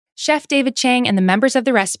Chef David Chang and the members of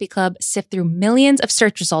the Recipe Club sift through millions of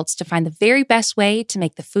search results to find the very best way to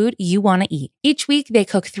make the food you want to eat. Each week, they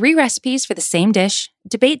cook 3 recipes for the same dish,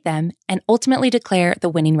 debate them, and ultimately declare the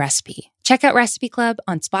winning recipe. Check out Recipe Club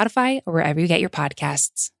on Spotify or wherever you get your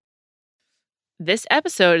podcasts. This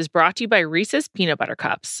episode is brought to you by Reese's Peanut Butter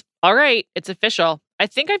Cups. All right, it's official. I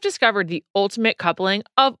think I've discovered the ultimate coupling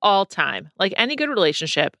of all time. Like any good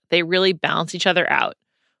relationship, they really balance each other out.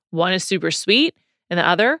 One is super sweet, and the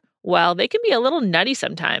other, well, they can be a little nutty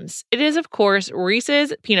sometimes. It is, of course,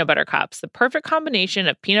 Reese's Peanut Butter Cups, the perfect combination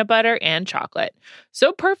of peanut butter and chocolate.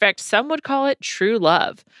 So perfect, some would call it true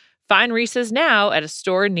love. Find Reese's now at a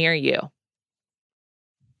store near you.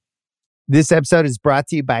 This episode is brought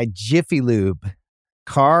to you by Jiffy Lube.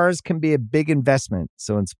 Cars can be a big investment,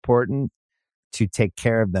 so it's important to take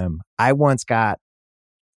care of them. I once got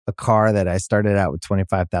a car that I started out with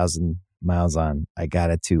 25,000 miles on. I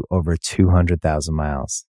got it to over 200,000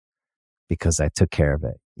 miles because I took care of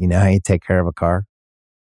it. You know how you take care of a car?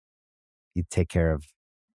 You take care of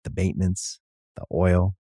the maintenance, the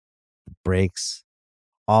oil, the brakes,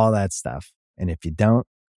 all that stuff. And if you don't,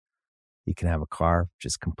 you can have a car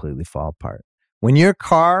just completely fall apart. When your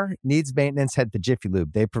car needs maintenance, head to Jiffy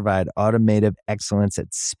Lube. They provide automotive excellence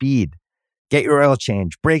at speed. Get your oil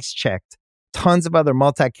change, brakes checked, tons of other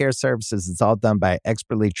multi-care services. It's all done by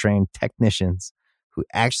expertly trained technicians who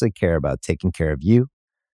actually care about taking care of you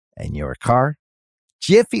and your car.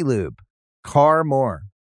 Jiffy Lube, car more.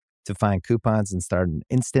 To find coupons and start an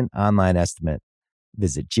instant online estimate,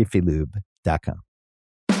 visit jiffylube.com.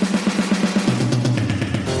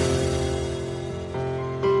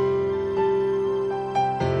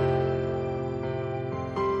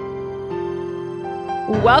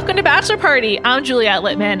 Welcome to Bachelor Party. I'm Juliette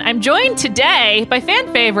Littman. I'm joined today by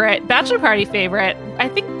fan favorite, Bachelor Party favorite, I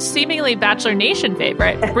think seemingly Bachelor Nation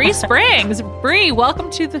favorite, Bree Springs. Bree,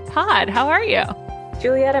 welcome to the pod. How are you?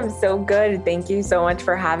 Juliette, I'm so good. Thank you so much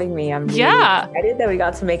for having me. I'm really excited that we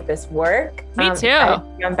got to make this work. Me too.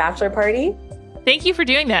 On Bachelor Party. Thank you for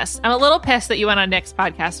doing this. I'm a little pissed that you went on Nick's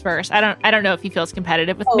podcast first. I don't know if he feels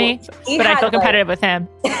competitive with me, but I feel competitive with him.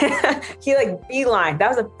 He beeline. That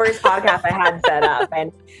was the first podcast I had set up.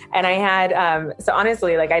 And I had, so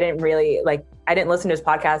honestly, I didn't listen to his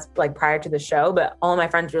podcast prior to the show, but all of my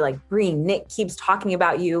friends were like, Bree, Nick keeps talking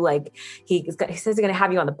about you. He says he's going to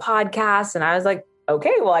have you on the podcast. And I was like,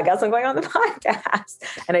 okay, well, I guess I'm going on the podcast.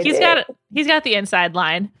 And he's got the inside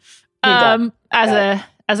line as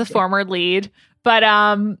a former lead. But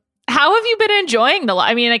how have you been enjoying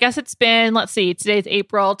I guess it's been, let's see, today's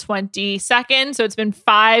April 22nd. So it's been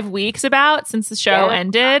 5 weeks since the show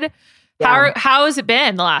ended. Yeah. How has it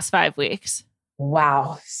been the last 5 weeks?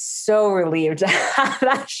 Wow. So relieved to have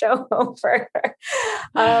that show over.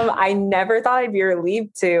 I never thought I'd be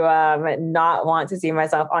relieved to not want to see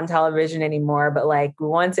myself on television anymore. But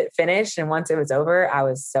once it finished and once it was over, I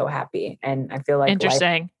was so happy. And I feel like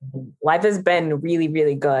interesting. Life has been really,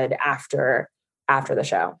 really good after the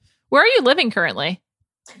show. Where are you living currently?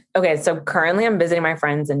 Okay. So currently I'm visiting my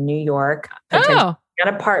friends in New York. Got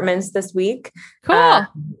apartments this week. Cool.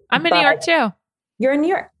 I'm in New York too. You're in New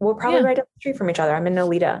York. We're probably right up the street from each other. I'm in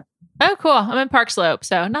Nolita. Oh, cool. I'm in Park Slope,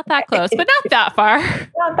 so not that close, but not that far.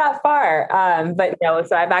 Not that far. But no,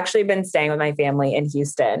 so I've actually been staying with my family in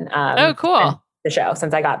Houston. Oh, cool. The show,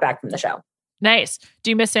 since I got back from the show. Nice.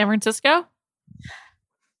 Do you miss San Francisco?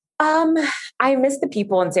 I miss the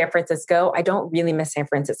people in San Francisco. I don't really miss San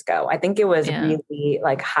Francisco. I think it was really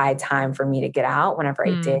high time for me to get out whenever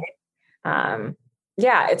I did.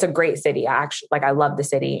 Yeah, it's a great city. I actually I love the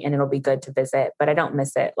city and it'll be good to visit, but I don't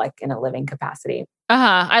miss it in a living capacity.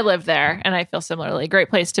 I live there and I feel similarly. Great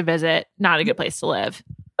place to visit, not a good place to live.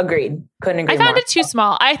 Agreed. Couldn't agree more. I found it too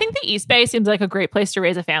small. I think the East Bay seems like a great place to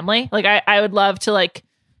raise a family. I would love to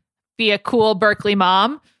be a cool Berkeley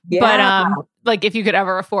mom, but if you could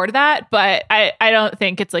ever afford that, but I don't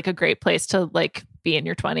think it's a great place to be in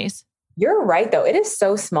your 20s. You're right, though. It is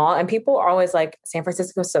so small. And people are always San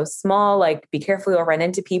Francisco is so small. Be careful, you'll run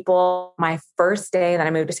into people. My first day that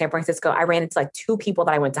I moved to San Francisco, I ran into 2 people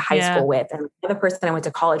that I went to high school with and another person I went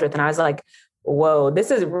to college with. And I was like, whoa,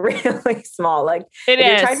 this is really small. If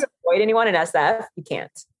you're trying to avoid anyone in SF, you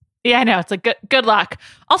can't. Yeah, I know. It's good luck.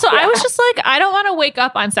 Also, I was just I don't want to wake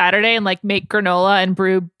up on Saturday and make granola and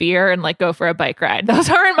brew beer and go for a bike ride. Those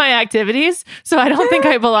aren't my activities. So I don't think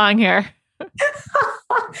I belong here.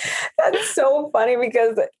 That's so funny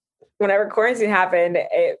because whenever quarantine happened,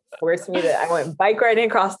 it forced me to, I went bike riding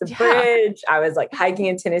across the bridge. I was hiking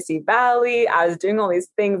in Tennessee Valley. I was doing all these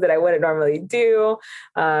things that I wouldn't normally do.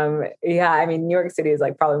 New York City is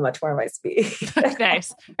probably much more my speed.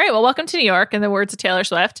 Nice. All right. Well, welcome to New York in the words of Taylor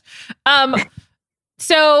Swift.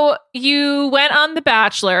 So you went on The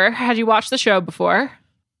Bachelor. Had you watched the show before?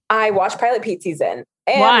 I watched Pilot Pete season.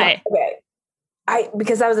 And Why? Okay.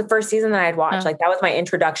 Because that was the first season that I had watched. Like that was my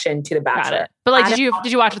introduction to The Got Bachelor. it. But like, did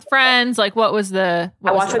you watch with friends? Like, what was the?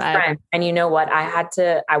 I watched with friends, and you know what?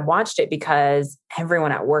 I watched it because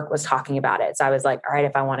everyone at work was talking about it. So I was like, all right,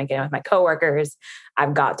 if I want to get in with my coworkers,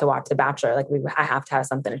 I've got to watch The Bachelor. Like I have to have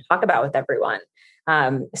something to talk about with everyone.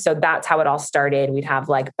 So that's how it all started. We'd have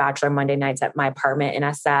like Bachelor Monday nights at my apartment in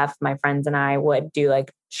SF. My friends and I would do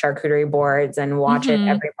like charcuterie boards and watch it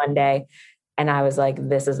every Monday. And I was like,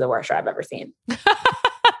 this is the worst show I've ever seen.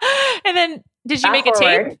 And then did you make a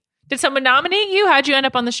tape? Did someone nominate you? How'd you end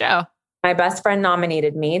up on the show? My best friend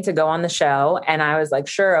nominated me to go on the show. And I was like,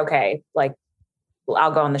 sure. Okay. Like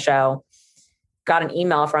I'll go on the show. Got an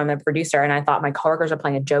email from the producer and I thought my coworkers were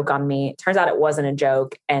playing a joke on me. Turns out it wasn't a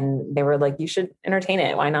joke. And they were like, you should entertain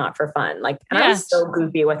it. Why not? For fun. Like, and I was so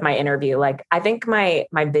goofy with my interview. Like, I think my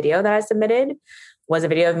video that I submitted was a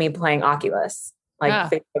video of me playing Oculus,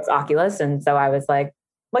 like Facebook's Oculus. And so I was like,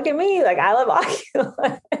 look at me. Like, I love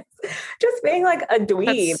Oculus. Just being like a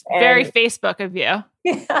dweeb. That's very Facebook of you.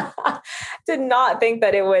 Yeah. Did not think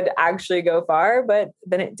that it would actually go far, but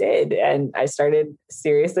then it did. And I started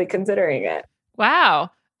seriously considering it.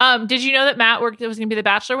 Wow. Did you know that Matt was going to be the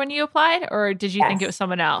Bachelor when you applied, or did you think it was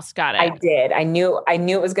someone else? Got it. I did. I knew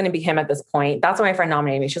it was going to be him at this point. That's why my friend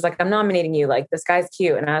nominated me. She's like, I'm nominating you. Like, this guy's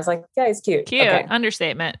cute. And I was like, yeah, he's cute. Cute. Okay.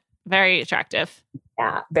 Understatement. Very attractive.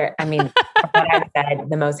 Yeah. I mean, what I've said,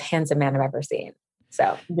 the most handsome man I've ever seen.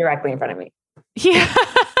 So directly in front of me. Yeah.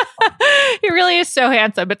 He really is so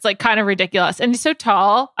handsome. It's like kind of ridiculous. And he's so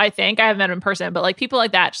tall, I think. I haven't met him in person, but like people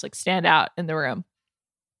like that just like stand out in the room.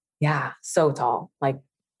 Yeah. So tall. Like,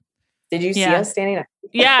 did you see us standing up?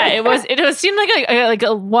 Yeah, it seemed like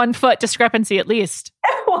a 1 foot discrepancy at least.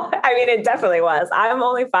 I mean, it definitely was. I'm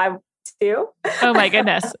only 5'2". Oh my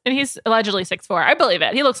goodness. And he's allegedly 6'4". I believe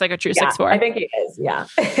it. He looks like a true 6'4". I think he is. Yeah.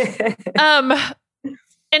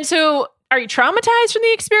 And so are you traumatized from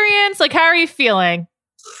the experience? Like, how are you feeling?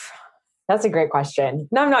 That's a great question.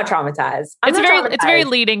 No, I'm not traumatized. It's a very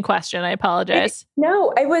leading question. I apologize.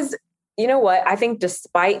 It was, you know what? I think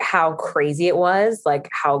despite how crazy it was, like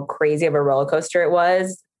how crazy of a roller coaster it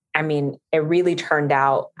was, I mean, it really turned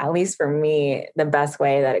out, at least for me, the best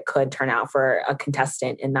way that it could turn out for a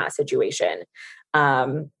contestant in that situation. I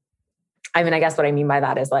mean, I guess what I mean by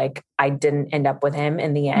that is like, I didn't end up with him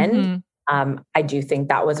in the end. I do think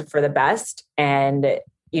that was for the best. And,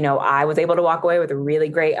 you know, I was able to walk away with really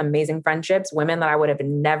great, amazing friendships, women that I would have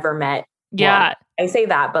never met. Yeah. Well, I say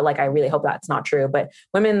that, but like, I really hope that's not true, but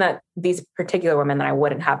these particular women that I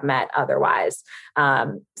wouldn't have met otherwise.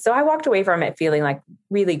 So I walked away from it feeling like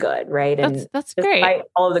really good. Right. And that's great. Despite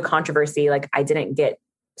all of the controversy, like I didn't get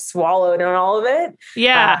swallowed in all of it.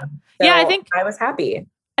 Yeah. I think I was happy.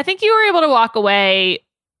 I think you were able to walk away.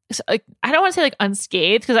 Like, I don't want to say like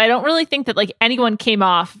unscathed, because I don't really think that like anyone came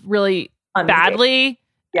off really badly.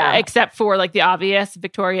 Yeah. Except for like the obvious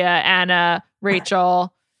Victoria, Anna,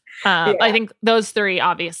 Rachel. I think those three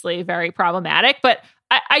obviously very problematic, but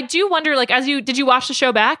I do wonder, like, did you watch the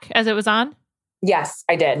show back as it was on? Yes,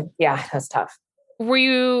 I did. Yeah, that's tough.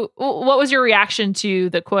 What was your reaction to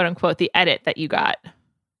the quote unquote, the edit that you got?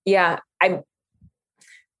 Yeah, I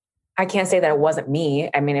can't say that it wasn't me.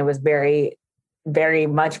 I mean, it was very, very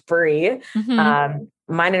much free.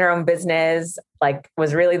 Minding her own business, like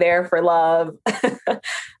was really there for love.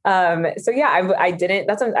 So yeah, I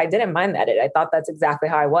didn't mind the edit. I thought that's exactly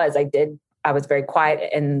how I was. I was very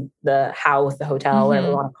quiet in the house, the hotel, whatever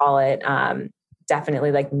you want to call it.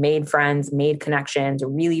 Definitely like made friends, made connections,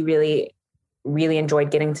 really, really, really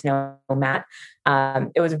enjoyed getting to know Matt.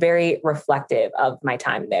 It was very reflective of my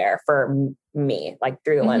time there for me, like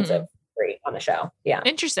through the lens of Brie on the show. Yeah.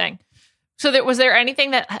 Interesting. So was there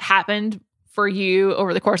anything that happened for you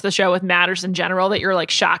over the course of the show with Matters in general that you're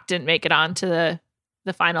like shocked didn't make it onto the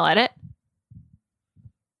final edit?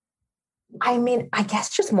 I mean, I guess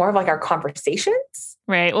just more of like our conversations.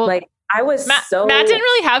 Right. Well, like I was Matt didn't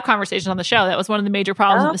really have conversations on the show. That was one of the major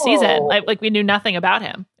problems of the season. Like we knew nothing about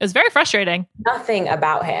him. It was very frustrating. Nothing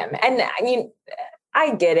about him. And I mean,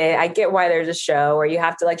 I get it. I get why there's a show where you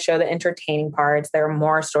have to like show the entertaining parts. There are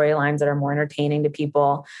more storylines that are more entertaining to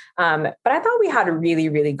people. But I thought we had really,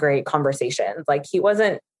 really great conversations. Like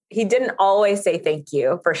he didn't always say thank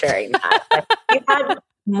you for sharing that. Like, he had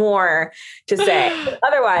more to say.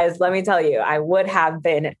 Otherwise, let me tell you, I would have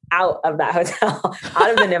been out of that hotel, out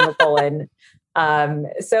of the Nemacolin.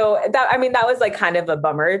 So that was like kind of a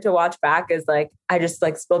bummer to watch back, is like, I just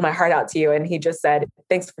like spilled my heart out to you. And he just said,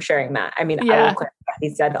 thanks for sharing that. I mean, I will clarify, he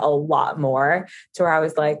said a lot more to where I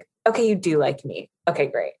was like, okay, you do like me. Okay,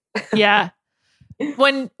 great. Yeah.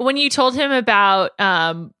 When you told him about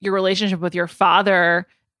your relationship with your father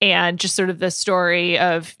and just sort of the story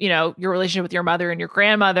of, your relationship with your mother and your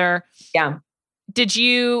grandmother. Yeah. Did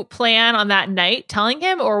you plan on that night telling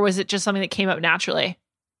him, or was it just something that came up naturally?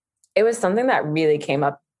 It was something that really came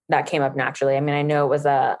up naturally. I mean, I know it was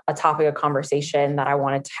a topic of conversation that I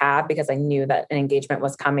wanted to have because I knew that an engagement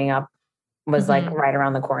was coming up, was like right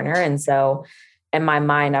around the corner. And so in my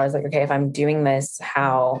mind, I was like, okay, if I'm doing this,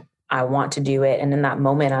 how I want to do it. And in that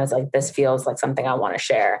moment, I was like, this feels like something I want to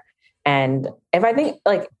share. And if I think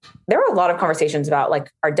like there were a lot of conversations about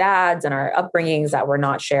like our dads and our upbringings that were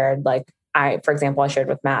not shared. Like for example, I shared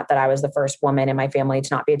with Matt that I was the first woman in my family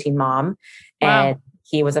to not be a teen mom. Wow. And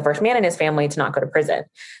he was the first man in his family to not go to prison.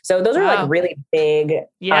 So those are like really big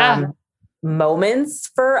moments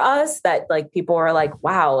for us that like people are like,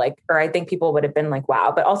 wow, like, or I think people would have been like,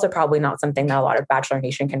 wow, but also probably not something that a lot of Bachelor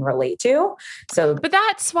Nation can relate to. So, but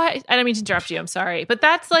that's why, I don't mean to interrupt you. I'm sorry, but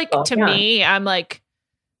that's like, me, I'm like,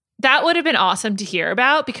 that would have been awesome to hear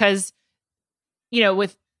about because,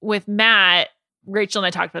 with Matt, Rachel and I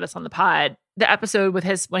talked about this on the pod, the episode with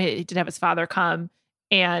when he didn't have his father come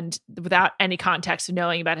and without any context of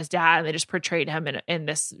knowing about his dad, and they just portrayed him in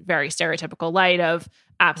this very stereotypical light of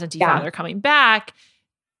absentee father coming back.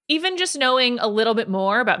 Even just knowing a little bit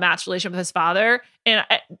more about Matt's relationship with his father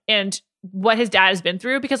and what his dad has been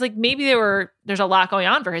through, because like maybe there's a lot going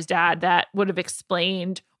on for his dad that would have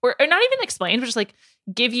explained or not even explained, but just like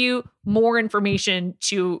give you more information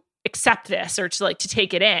to accept this or to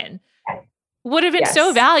take it in would have been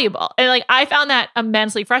so valuable. And like, I found that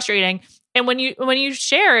immensely frustrating. And when you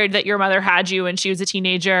shared that your mother had you when she was a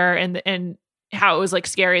teenager and how it was like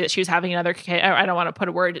scary that she was having another kid, I don't want to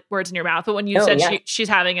put words in your mouth, but when you said she's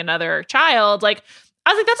having another child, like,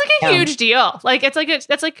 I was like, that's like a huge deal. Like, it's like,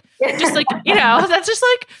 that's like, just like, that's just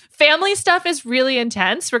like family stuff is really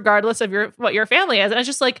intense regardless of what your family is. And it's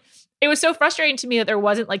just like, it was so frustrating to me that there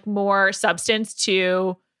wasn't like more substance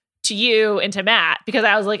to you and to Matt, because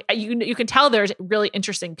I was like, you can tell there's really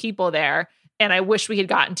interesting people there. And I wish we had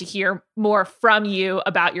gotten to hear more from you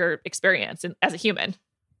about your experience as a human.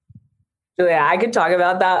 Yeah, I could talk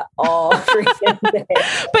about that all freaking day.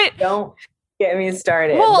 But don't get me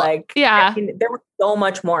started. Well, I mean, there was so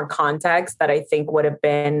much more context that I think would have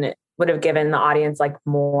given the audience like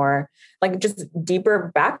more, like just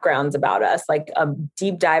deeper backgrounds about us, like a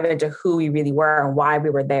deep dive into who we really were and why we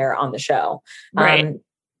were there on the show. Right.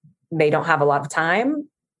 They don't have a lot of time.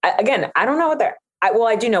 I don't know what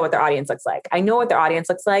I do know what their audience looks like. I know what their audience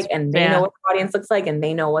looks like, and they know what their audience looks like, and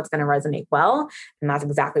they know what's going to resonate well. And that's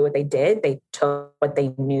exactly what they did. They took what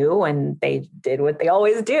they knew and they did what they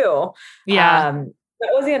always do. Yeah.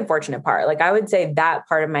 That was the unfortunate part. Like, I would say that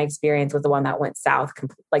part of my experience was the one that went south.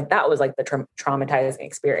 Like, that was like the traumatizing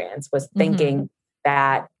experience, was thinking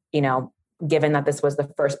that, given that this was the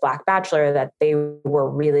first Black Bachelor, that they were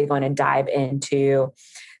really going to dive into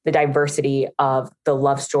the diversity of the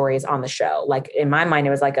love stories on the show. Like, in my mind, it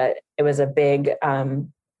was a big,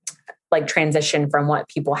 like, transition from what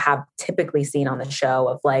people have typically seen on the show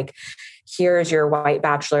of like, here's your white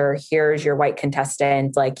bachelor, here's your white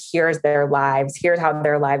contestant, like, here's their lives, here's how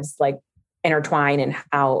their lives like intertwine and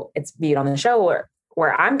how it's viewed on the show.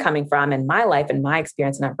 Where I'm coming from in my life and my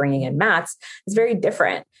experience, and not bringing in Matt's, is very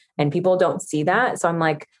different. And people don't see that. So I'm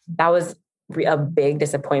like, that was a big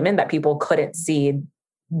disappointment that people couldn't see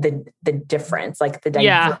the difference, like the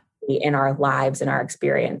diversity in our lives and our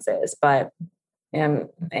experiences. But I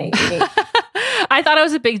thought it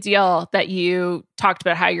was a big deal that you talked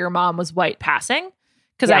about how your mom was white passing,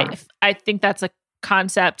 because I think that's a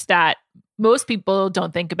concept that most people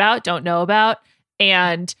don't think about, don't know about.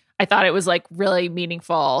 And I thought it was like really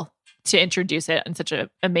meaningful to introduce it in such a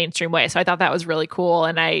mainstream way. So I thought that was really cool.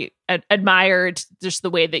 And I admired just the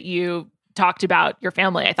way that you talked about your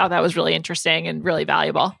family. I thought that was really interesting and really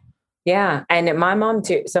valuable. Yeah. And my mom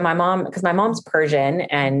too. So because my mom's Persian,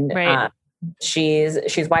 and she's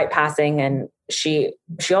white passing, and she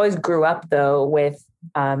always grew up though with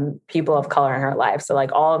people of color in her life. So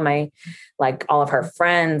like all of her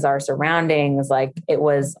friends, our surroundings, like it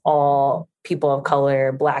was all people of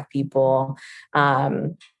color, Black people,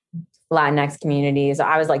 Latinx communities.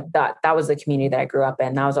 I was like, that was the community that I grew up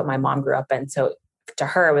in. That was what my mom grew up in. So to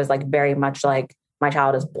her, it was like very much like, my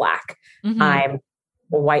child is Black. I'm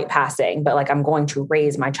white passing, but like, I'm going to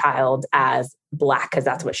raise my child as Black because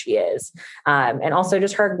that's what she is. And also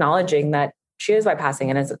just her acknowledging that she is white passing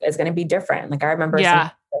and it's going to be different. Like, I remember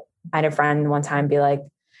I had a friend one time be like,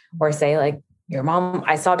 or say like, your mom,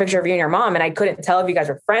 I saw a picture of you and your mom, and I couldn't tell if you guys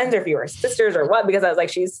were friends or if you were sisters or what, because I was like,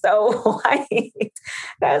 she's so white. And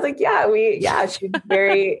I was like, she's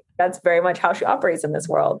that's very much how she operates in this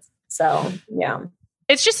world. So, yeah.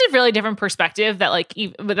 It's just a really different perspective that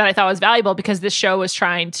that I thought was valuable, because this show was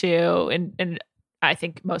trying to, and I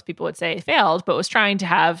think most people would say it failed, but was trying to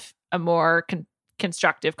have a more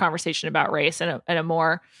constructive conversation about race and a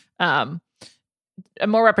more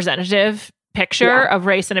representative picture of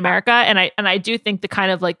race in America. And I do think the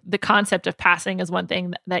kind of like the concept of passing is one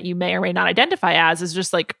thing that you may or may not identify as is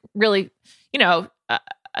just like really,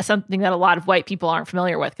 something that a lot of white people aren't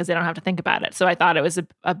familiar with because they don't have to think about it. So I thought it was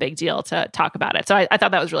a big deal to talk about it. So I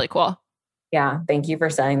thought that was really cool. Yeah. Thank you for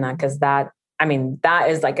saying that. Cause that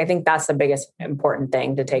is like, I think that's the biggest important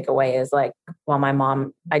thing to take away is like, well, my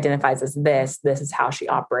mom identifies as this is how she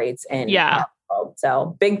operates in our world.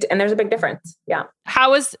 So and there's a big difference. Yeah.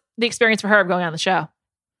 How was the experience for her of going on the show?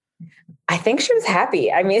 I think she was happy.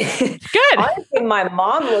 I mean, good. Honestly,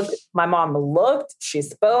 my mom looked, she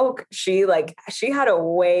spoke, she had a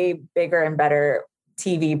way bigger and better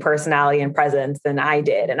TV personality and presence than I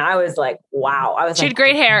did. And I was like, wow. She had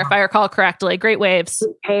great hair, if I recall correctly. Great waves.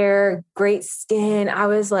 Great hair, great skin. I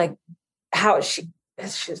was like,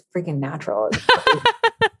 she's freaking natural.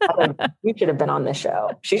 You should have been on this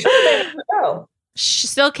show. She should have been on the show. She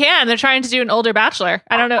still can. They're trying to do an older Bachelor.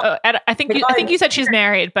 I don't know. I think you said she's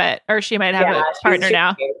married, or she might have a partner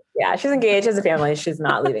now. Yeah, she's engaged, has a family. She's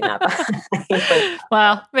not leaving that.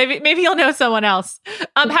 Well, maybe you'll know someone else.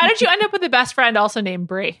 How did you end up with a best friend also named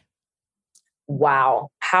Brie? Wow.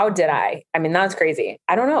 How did I? I mean, that was crazy.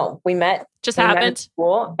 I don't know. We met. Happened. Met in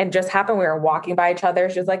school, and just happened. We were walking by each other.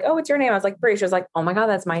 She was like, "Oh, what's your name?" I was like, "Brie." She was like, "Oh my God,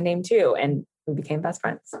 that's my name too." And we became best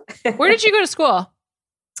friends. Where did you go to school?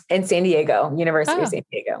 In San Diego, University of San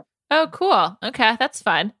Diego. Oh, cool. Okay. That's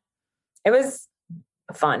fun. It was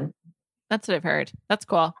fun. That's what I've heard. That's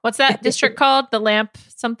cool. What's that district called? The lamp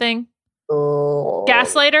something? Oh.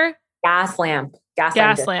 Gaslighter? Gas lamp.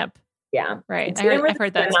 Yeah. Right. I've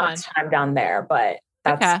heard that's fun. I'm down there, but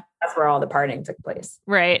that's where all the partying took place.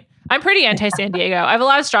 Right. I'm pretty anti-San Diego. I have a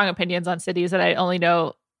lot of strong opinions on cities that I only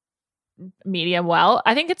know medium well.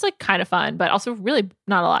 I think it's like kind of fun, but also really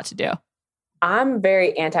not a lot to do. I'm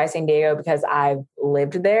very anti-San Diego because I've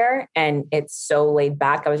lived there and it's so laid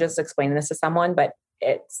back. I was just explaining this to someone, but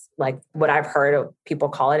it's like what I've heard of people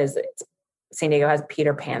call it is San Diego has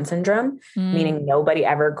Peter Pan syndrome, meaning nobody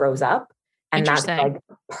ever grows up. And that's like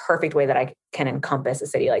the perfect way that I can encompass a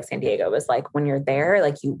city like San Diego is like when you're there,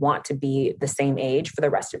 like you want to be the same age for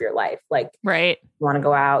the rest of your life. Like, right. You want to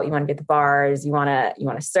go out, you want to be at the bars, you want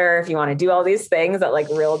to surf, you want to do all these things that like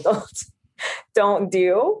real adults don't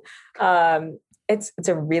do. It's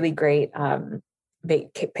a really great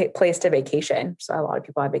place to vacation. So a lot of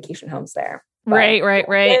people have vacation homes there. But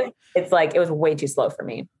right. It's like it was way too slow for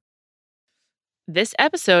me. This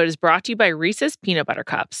episode is brought to you by Reese's Peanut Butter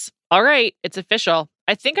Cups. All right, it's official.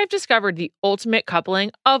 I think I've discovered the ultimate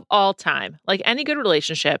coupling of all time. Like any good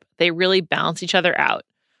relationship, they really balance each other out.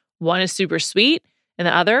 One is super sweet, and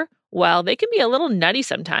the other, well, they can be a little nutty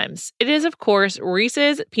sometimes. It is, of course,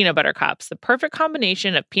 Reese's Peanut Butter Cups, the perfect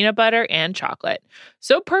combination of peanut butter and chocolate.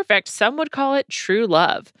 So perfect, some would call it true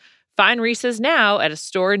love. Find Reese's now at a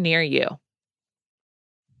store near you.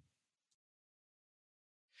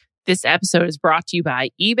 This episode is brought to you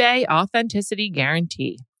by eBay Authenticity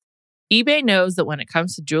Guarantee. eBay knows that when it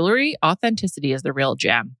comes to jewelry, authenticity is the real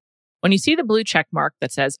gem. When you see the blue check mark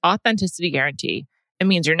that says Authenticity Guarantee, it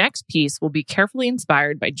means your next piece will be carefully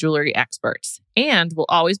inspired by jewelry experts and will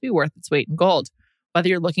always be worth its weight in gold. Whether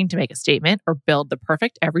you're looking to make a statement or build the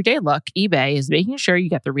perfect everyday look, eBay is making sure you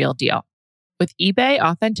get the real deal. With eBay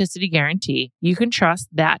Authenticity Guarantee, you can trust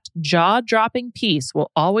that jaw-dropping piece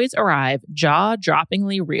will always arrive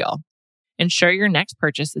jaw-droppingly real. Ensure your next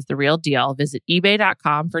purchase is the real deal. Visit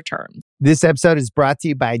ebay.com for terms. This episode is brought to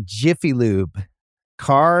you by Jiffy Lube.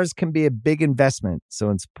 Cars can be a big investment, so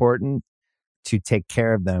it's important to take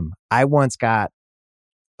care of them. I once got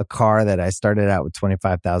a car that I started out with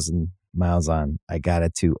 25,000 miles on. I got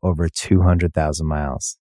it to over 200,000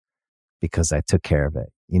 miles because I took care of it.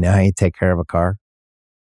 You know how you take care of a car?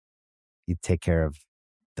 You take care of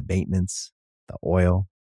the maintenance, the oil,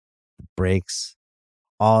 the brakes,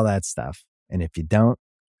 all that stuff. And if you don't,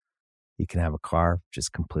 you can have a car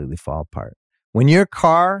just completely fall apart. When your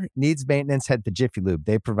car needs maintenance, head to Jiffy Lube.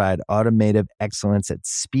 They provide automotive excellence at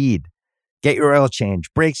speed. Get your oil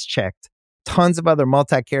change, brakes checked, tons of other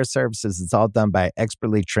multi-care services. It's all done by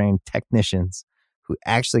expertly trained technicians who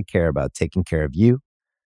actually care about taking care of you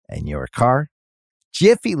and your car.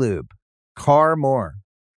 Jiffy Lube, car more.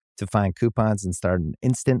 To find coupons and start an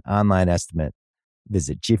instant online estimate,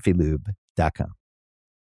 visit jiffylube.com.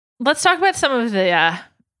 Let's talk about some of the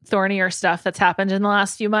thornier stuff that's happened in the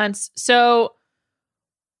last few months. So,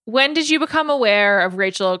 When did you become aware of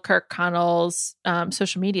Rachel Kirkconnell's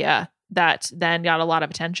social media that then got a lot of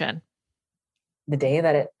attention? The day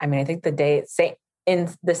that I think the day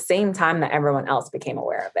in the same time that everyone else became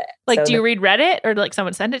aware of it. Like, so do you read Reddit or like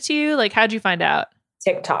someone send it to you? Like, how'd you find out?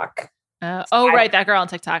 TikTok. Right. That girl on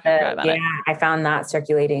TikTok. I forgot about it. I found that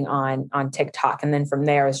circulating on TikTok. And then from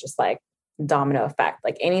there, it was just like domino effect.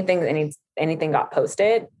 Like anything got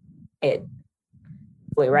posted, it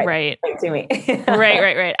flew right to me.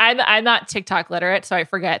 right. I'm not TikTok literate, so I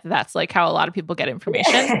forget that's like how a lot of people get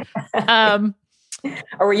information.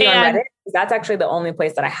 Or were you on Reddit? That's actually the only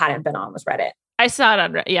place that I hadn't been on was Reddit. I saw it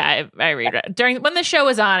on Reddit. Yeah, I read Reddit. When the show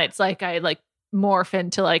was on, it's like I like morph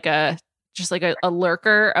into like a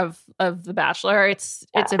lurker of The Bachelor. It's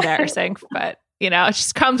embarrassing, but you know, it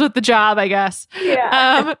just comes with the job, I guess.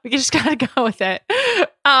 Yeah. You just gotta go with it.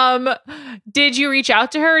 Did you reach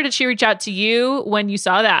out to her? Did she reach out to you when you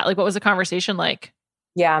saw that? Like, what was the conversation like?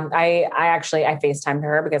 Yeah, I FaceTimed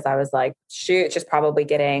her because I was like, shoot, she's probably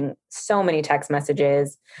getting so many text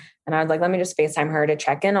messages. And I was like, let me just FaceTime her to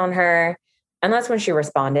check in on her. And that's when she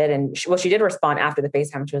responded. And she did respond after the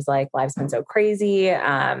FaceTime. She was like, life's been so crazy.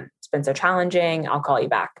 It's been so challenging. I'll call you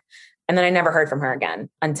back. And then I never heard from her again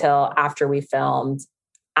until after we filmed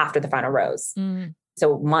After the Final Rose.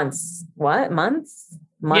 So months?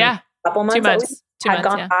 Yeah. Couple months. 2 months. Had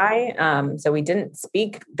gone by. So we didn't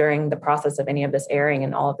speak during the process of any of this airing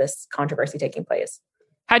and all of this controversy taking place.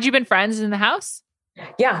 Had you been friends in the house?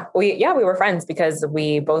 Yeah, we were friends because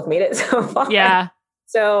we both made it so far. Yeah.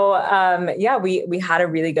 So we had a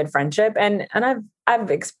really good friendship, and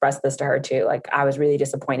I've expressed this to her too. Like, I was really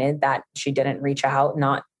disappointed that she didn't reach out,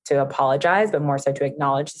 not to apologize, but more so to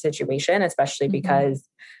acknowledge the situation, especially because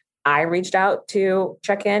I reached out to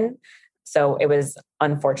check in. So it was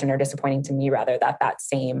unfortunate or disappointing to me rather that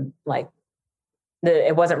same, like,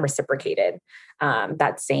 it wasn't reciprocated,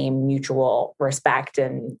 that same mutual respect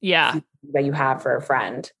and that you have for a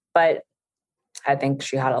friend. But I think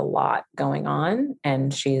she had a lot going on,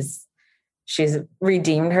 and she's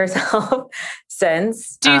redeemed herself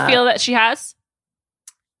since. Do you feel that she has?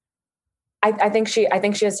 I think she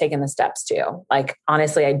has taken the steps too. Like,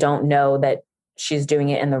 honestly, I don't know that she's doing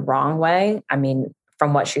it in the wrong way. I mean,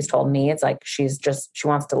 from what she's told me, it's like she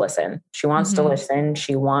wants to listen. She wants to listen.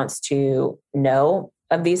 She wants to know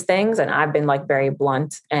of these things. And I've been like very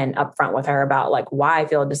blunt and upfront with her about like why I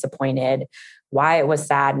feel disappointed, why it was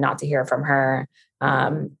sad not to hear from her,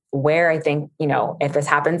 where I think, you know, if this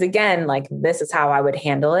happens again, like this is how I would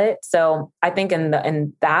handle it. So I think in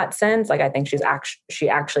that sense, like I think she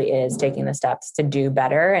actually is taking the steps to do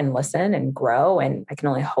better and listen and grow. And I can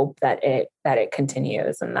only hope that it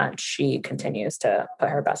continues and that she continues to put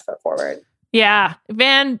her best foot forward. Yeah.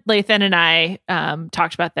 Van Lathan and I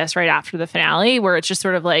talked about this right after the finale, where it's just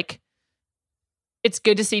sort of like, it's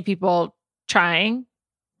good to see people trying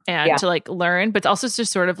and to like learn, but it's also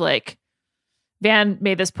just sort of like, Van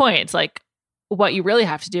made this point. It's like, what you really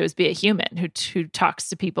have to do is be a human who talks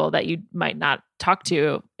to people that you might not talk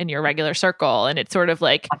to in your regular circle. And it's sort of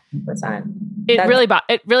like, 100%.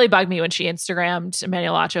 It really bugged me when she Instagrammed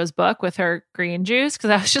Emmanuel Acho's book with her green juice. Cause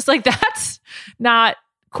I was just like, that's not,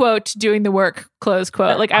 quote, doing the work, close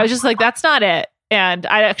quote. Like, I was just like, that's not it. And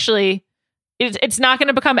I actually, it's not going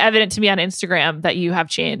to become evident to me on Instagram that you have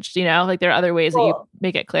changed, you know, like there are other ways that you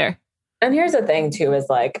make it clear. And here's the thing too, is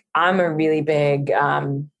like, I'm a really big,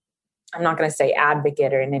 I'm not going to say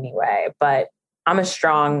advocate or in any way, but I'm a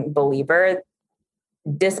strong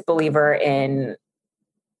disbeliever in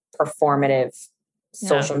performative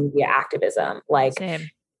social media activism. Like,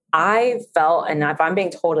 same. I felt, and if I'm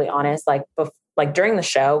being totally honest, like during the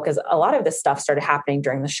show, because a lot of this stuff started happening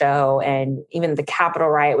during the show, and even the Capitol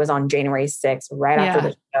riot was on January 6th, right after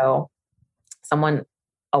the show.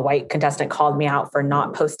 A white contestant called me out for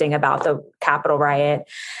not posting about the Capitol riot.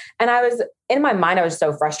 And in my mind, I was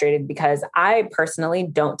so frustrated because I personally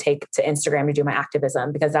don't take to Instagram to do my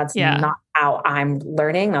activism because that's not how I'm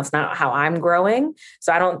learning. That's not how I'm growing.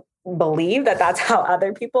 So I don't believe that that's how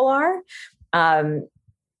other people are.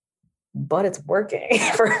 But it's working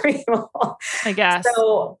for people, I guess.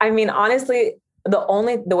 So, I mean, honestly, the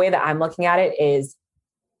way that I'm looking at it is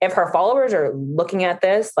if her followers are looking at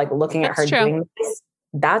this, like looking at her doing this,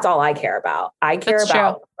 that's all I care about. I care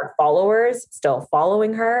about her followers still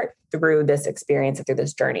following her through this experience and through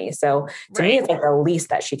this journey. So to me, it's like the least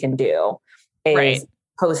that she can do is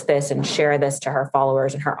post this and share this to her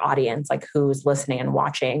followers and her audience, like who's listening and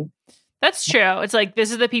watching. That's true. It's like,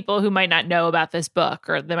 this is the people who might not know about this book,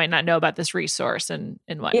 or they might not know about this resource and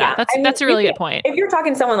whatnot. Yeah, That's a really good point. If you're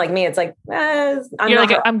talking to someone like me, it's like,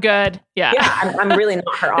 I'm good. Yeah. I'm really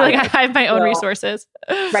not her You're audience. like, I have my own resources.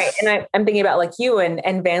 Right. And I'm thinking about like you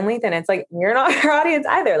and Van Lathan. It's like, you're not her audience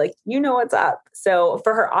either. Like, you know what's up. So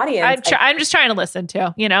for her audience, I'm just trying to listen too,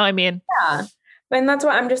 I mean. Yeah. And that's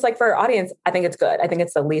why I'm just like, for her audience, I think it's good. I think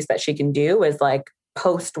it's the least that she can do is like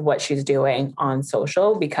post what she's doing on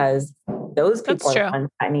social, because those people are the ones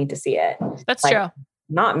that need to see it. That's like, true.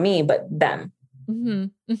 Not me, but them.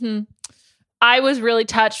 Mm-hmm. Mm-hmm. I was really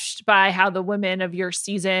touched by how the women of your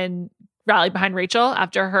season rallied behind Rachel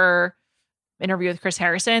after her interview with Chris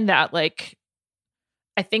Harrison. That, like,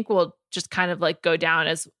 I think will just kind of like go down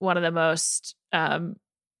as one of the most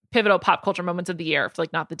pivotal pop culture moments of the year, if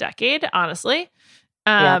like not the decade, honestly.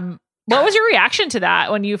 What was your reaction to that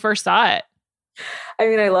when you first saw it? I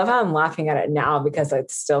mean, I love how I'm laughing at it now because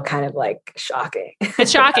it's still kind of like shocking. It's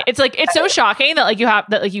shocking. It's like, it's so shocking that like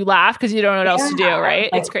you laugh because you don't know what else to do,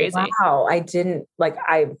 right? Like, it's crazy. Wow.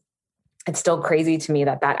 It's still crazy to me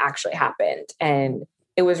that actually happened. And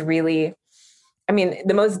it was really, I mean,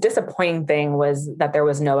 the most disappointing thing was that there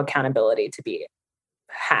was no accountability to be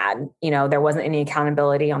had. There wasn't any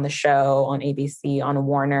accountability on the show, on ABC, on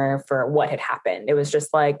Warner for what had happened. It was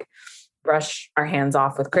just like, brush our hands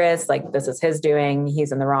off with Chris. Like, this is his doing.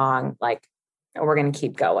 He's in the wrong. Like, we're going to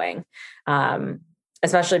keep going.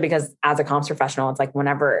 Especially because as a comms professional, it's like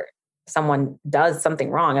whenever someone does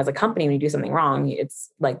something wrong, as a company, when you do something wrong,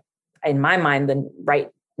 it's like, in my mind, the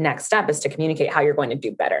right next step is to communicate how you're going to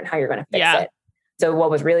do better and how you're going to fix it. So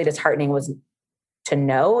what was really disheartening was to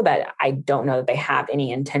know that I don't know that they have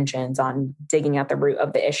any intentions on digging at the root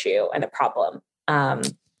of the issue and the problem. So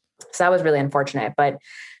that was really unfortunate. But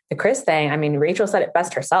the Chris thing, I mean, Rachel said it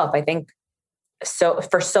best herself. I think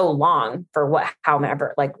for so long,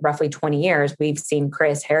 however, like roughly 20 years, we've seen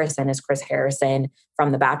Chris Harrison as Chris Harrison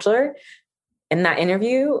from The Bachelor. In that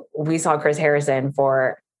interview, we saw Chris Harrison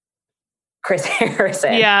for Chris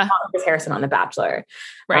Harrison. Yeah. Not Chris Harrison on The Bachelor.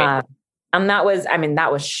 Right. And that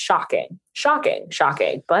was shocking.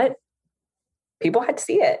 But people had to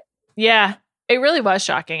see it. Yeah, it really was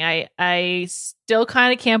shocking. I still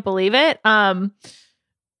kind of can't believe it.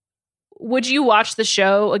 Would you watch the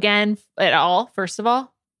show again at all, first of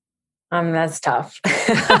all? That's tough.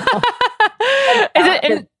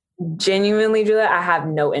 Genuinely, Julia, I have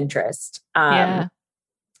no interest.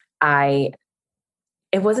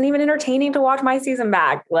 It wasn't even entertaining to watch my season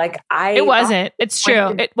back. It wasn't. It's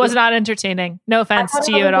true. It was not entertaining. No offense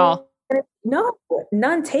to you at all. No,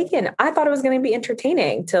 none taken. I thought it was going to be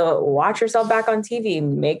entertaining to watch yourself back on TV,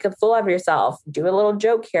 make a fool of yourself, do a little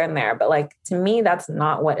joke here and there. But to me, that's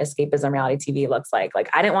not what escapism reality TV looks like.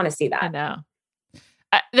 I didn't want to see that. I know.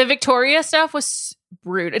 The Victoria stuff was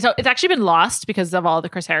rude. It's actually been lost because of all the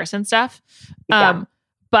Chris Harrison stuff.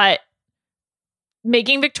 But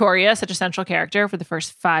making Victoria such a central character for the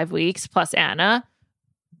first 5 weeks plus Anna,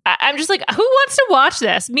 I'm just like, who wants to watch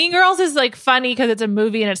this? Mean Girls is funny because it's a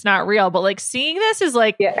movie and it's not real, but seeing this is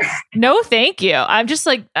no, thank you. I'm just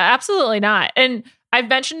absolutely not. And I've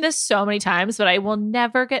mentioned this so many times, but I will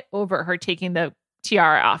never get over her taking the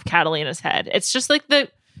tiara off Catalina's head. It's just the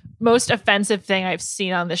most offensive thing I've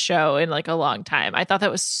seen on the show in a long time. I thought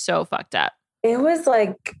that was so fucked up. It was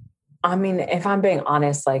I mean, if I'm being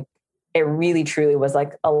honest, it really truly was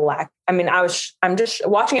a lack. I mean, I'm just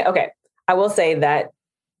watching it. Okay. I will say that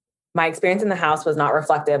my experience in the house was not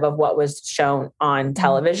reflective of what was shown on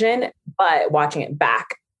television, but watching it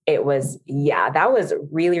back, it was, that was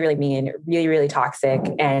really, really mean, really, really toxic.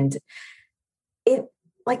 And it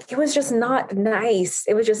was just not nice.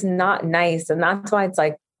 It was just not nice. And that's why it's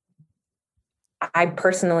I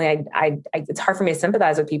personally, it's hard for me to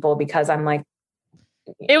sympathize with people because I'm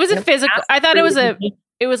it was a physical, I thought it was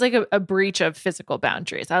a breach of physical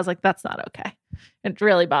boundaries. I was that's not okay. It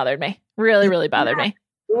really bothered me. Really, really bothered me.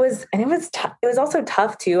 It was it was also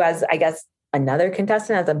tough too, as I guess another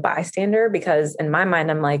contestant, as a bystander, because in my mind,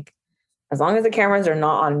 I'm as long as the cameras are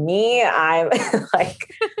not on me, I'm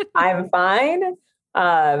I'm fine.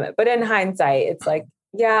 But in hindsight, it's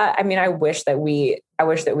I mean, I wish that we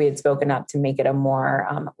had spoken up to make it a more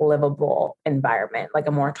livable environment,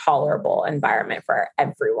 a more tolerable environment for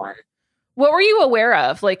everyone. What were you aware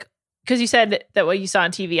of? Because you said that what you saw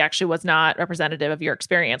on TV actually was not representative of your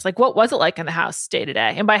experience. What was it like in the house day to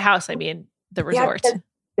day? And by house, I mean the resort. Yeah,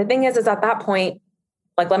 the thing is at that point,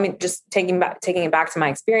 let me just taking it back to my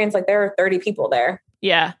experience. There are 30 people there.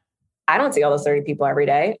 Yeah. I don't see all those 30 people every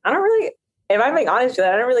day. I don't really, if I'm being honest with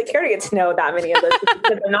you, I don't really care to get to know that many of those because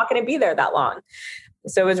they're not going to be there that long.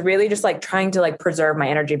 So it was really just like trying to like preserve my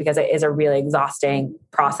energy because it is a really exhausting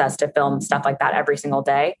process to film stuff like that every single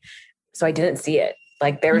day. So I didn't see it.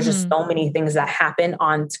 Like there was just so many things that happened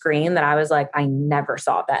on screen that I was like, I never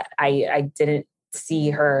saw that. I didn't see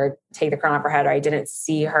her take the crown off her head, or I didn't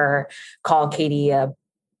see her call Katie a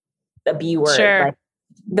B word. Sure. Like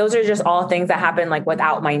those are just all things that happened like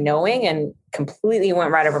without my knowing and completely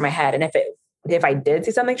went right over my head. And if I did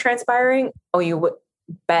see something transpiring, you would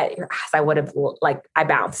bet your ass I would have like, I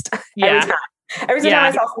bounced every time. Every time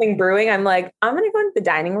I saw something brewing, I'm like, I'm going to go into the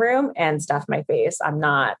dining room and stuff my face. I'm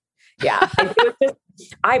not. Yeah.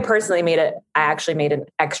 I personally I actually made an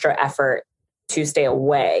extra effort to stay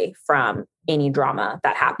away from any drama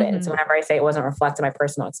that happened. Mm-hmm. So whenever I say it wasn't reflecting my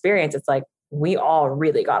personal experience, it's like, we all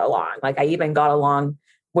really got along. Like I even got along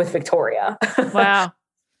with Victoria. Wow.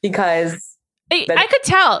 Because I could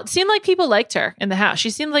tell. It seemed like people liked her in the house. She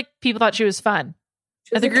seemed like people thought she was fun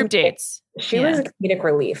at the group dates. She was a comedic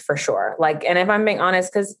relief for sure. Like, and if I'm being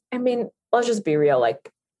honest, because I mean, let's just be real.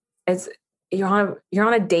 Like you're on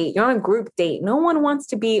a date, you're on a group date. No one wants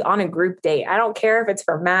to be on a group date. I don't care if it's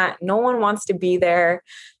for Matt. No one wants to be there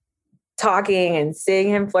talking and seeing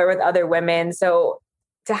him flirt with other women. So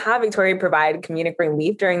to have Victoria provide comedic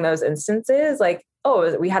relief during those instances, like,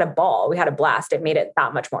 we had a ball, we had a blast. It made it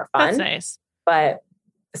that much more fun. That's nice. But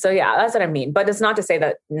so, yeah, that's what I mean. But it's not to say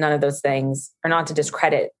that none of those things, or not to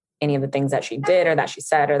discredit any of the things that she did or that she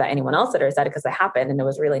said or that anyone else said or said, because it happened and it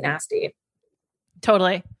was really nasty.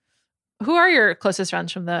 Totally. Who are your closest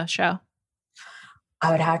friends from the show?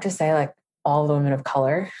 I would have to say like all the women of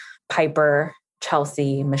color: Piper,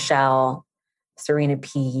 Chelsea, Michelle, Serena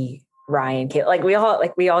P, Ryan, Kate. Like we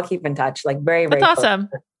all keep in touch. Like very, very. That's awesome.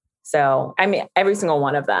 Close. So I mean, every single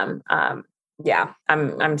one of them.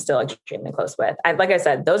 I'm still extremely close with. Like I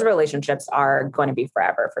said, those relationships are going to be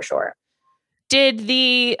forever for sure. Did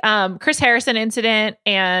the Chris Harrison incident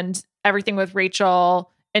and everything with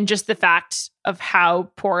Rachel and just the fact of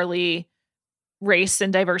how poorly race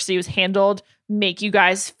and diversity was handled make you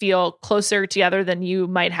guys feel closer together than you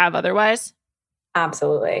might have otherwise?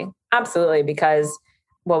 Absolutely. Absolutely. Because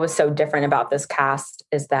what was so different about this cast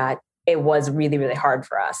is that it was really, really hard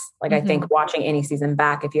for us. Like, I think watching any season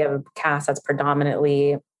back, if you have a cast that's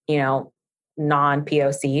predominantly,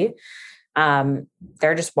 non-POC,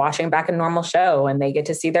 they're just watching back a normal show and they get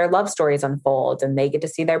to see their love stories unfold and they get to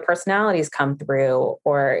see their personalities come through,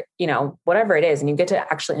 or, whatever it is. And you get to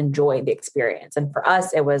actually enjoy the experience. And for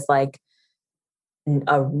us, it was like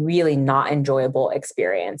a really not enjoyable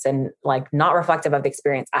experience and like not reflective of the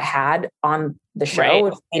experience I had on the show, right,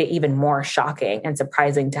 which made it even more shocking and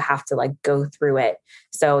surprising to have to like go through it.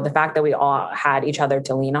 So the fact that we all had each other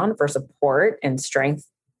to lean on for support and strength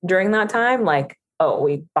during that time, like,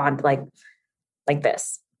 we bond like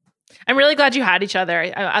this. I'm really glad you had each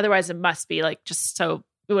other. Otherwise it must be like just so,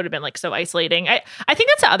 it would have been like so isolating. I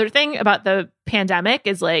think that's the other thing about the pandemic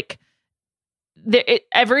is like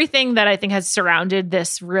everything that I think has surrounded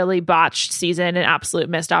this really botched season, an absolute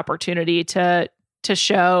missed opportunity to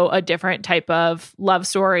show a different type of love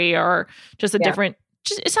story, or just a different,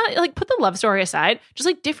 it's not like put the love story aside, just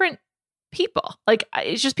like different people. Like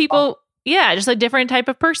it's just people. Yeah. Just a different type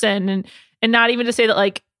of person. And not even to say that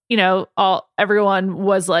like, everyone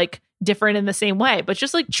was like different in the same way, but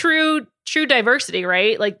just like true diversity,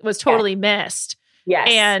 right? Like was totally missed. Yes.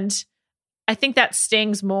 And I think that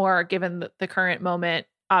stings more given the current moment,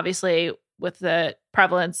 obviously with the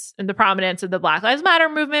prevalence and the prominence of the Black Lives Matter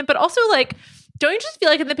movement, but also like, don't you just feel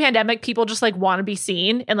like in the pandemic, people just like want to be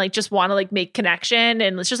seen and like just want to like make connection,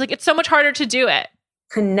 and it's just like, it's so much harder to do it.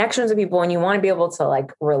 Connections with people, and you want to be able to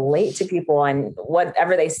like relate to people, and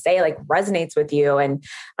whatever they say like resonates with you. And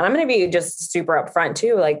I'm going to be just super upfront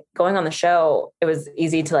too. Like going on the show, it was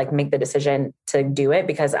easy to like make the decision to do it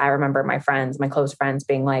because I remember my close friends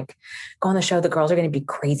being like, go on the show. The girls are going to be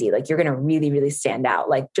crazy. Like you're going to really, really stand out.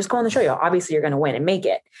 Like just go on the show. Obviously you're going to win and make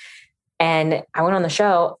it. And I went on the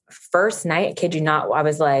show first night, I kid you not, I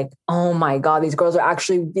was like, oh my God, these girls are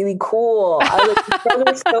actually really cool. I was like, these girls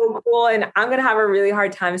are so cool. And I'm going to have a really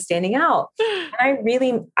hard time standing out.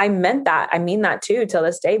 And I meant that. I mean that too, till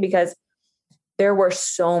this day, because there were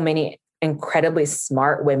so many incredibly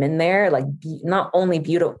smart women there, like not only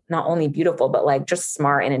beautiful, but like just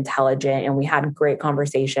smart and intelligent. And we had great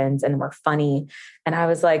conversations and were funny. And I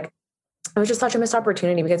was like, it was just such a missed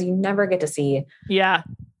opportunity because you never get to see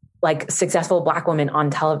like successful Black women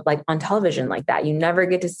on television like that. You never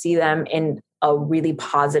get to see them in a really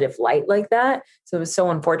positive light like that. So it was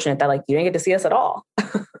so unfortunate that like you didn't get to see us at all.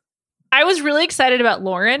 I was really excited about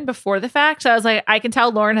Lauren before the fact. So I was like, I can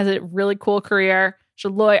tell Lauren has a really cool career.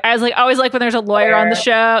 She's a lawyer. I was like, always like when there's a lawyer on the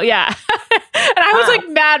show. Yeah. I was like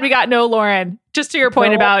mad we got no Lauren, just to your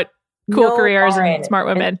point about cool careers Lauren. And smart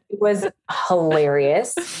women. It was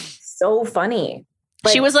hilarious. So funny.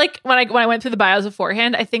 She was like, when I went through the bios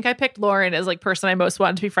beforehand, I think I picked Lauren as like person I most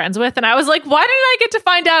wanted to be friends with. And I was like, why didn't I get to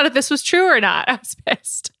find out if this was true or not? I was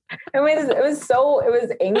pissed. It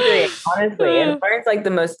was angry, honestly. And Lauren's like the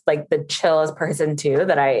most, like the chillest person too,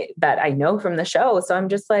 that I know from the show. So I'm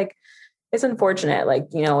just like, it's unfortunate. Like,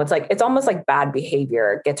 you know, it's like, it's almost like bad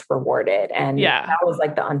behavior gets rewarded. And that was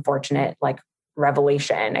like the unfortunate, like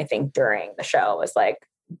revelation, I think, during the show was like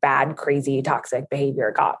bad, crazy, toxic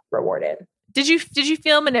behavior got rewarded. Did you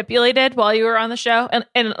feel manipulated while you were on the show?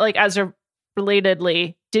 And like as a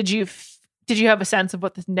relatedly, did you have a sense of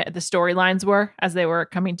what the storylines were as they were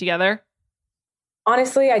coming together?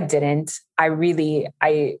 Honestly, I didn't. I mean,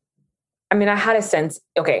 I had a sense.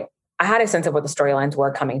 Okay, I had a sense of what the storylines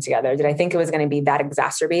were coming together. Did I think it was going to be that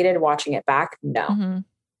exacerbated watching it back? No.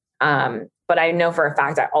 Mm-hmm. But I know for a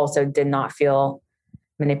fact I also did not feel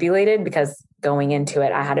manipulated because going into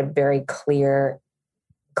it, I had a very clear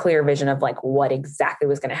vision of like what exactly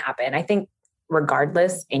was going to happen. I think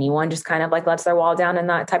regardless, anyone just kind of like lets their wall down in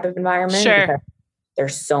that type of environment. Sure. Because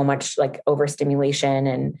there's so much like overstimulation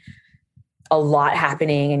and a lot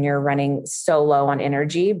happening and you're running so low on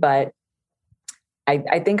energy. But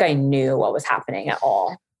I think I knew what was happening at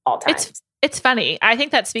all times. It's funny. I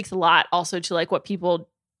think that speaks a lot also to like what people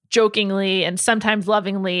jokingly and sometimes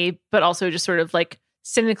lovingly, but also just sort of like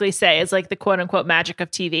cynically say is like the quote unquote magic of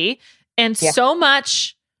TV. And so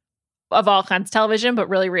much of all kinds of television, but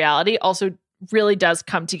really reality also really does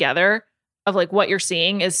come together of like what you're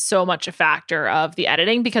seeing is so much a factor of the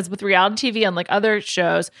editing, because with reality TV, unlike other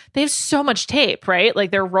shows, they have so much tape, right?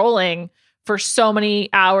 Like they're rolling for so many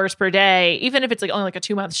hours per day, even if it's like only like a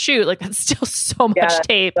 2-month shoot, like that's still so much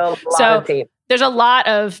tape. So there's a lot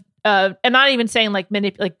of, and not even saying like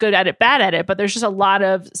like good edit, bad edit, but there's just a lot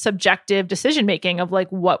of subjective decision making of like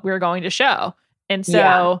what we're going to show. And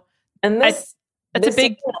so and that's a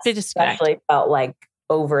big disconnect. Especially felt like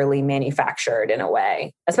overly manufactured in a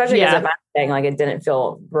way, especially because if I'm saying like it didn't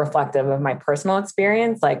feel reflective of my personal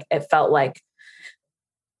experience. Like it felt like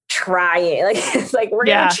try it. Like it's like we're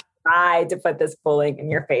gonna try to put this pulling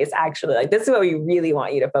in your face. Actually, like this is what we really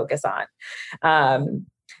want you to focus on.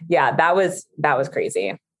 That was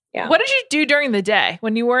crazy. Yeah. What did you do during the day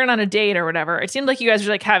when you weren't on a date or whatever? It seemed like you guys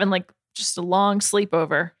were like having like just a long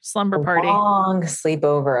slumber party. A long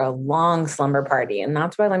slumber party. And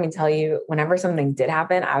that's why, let me tell you, whenever something did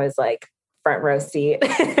happen, I was like front row seat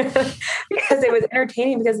because it was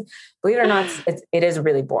entertaining, because believe it or not, it is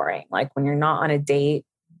really boring. Like when you're not on a date,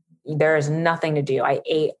 there is nothing to do. I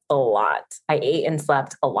ate a lot. I ate and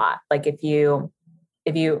slept a lot. Like if you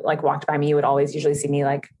like walked by me, you would always usually see me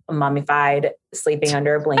like mummified, sleeping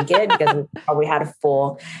under a blanket because we probably had a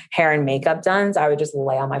full hair and makeup done. So I would just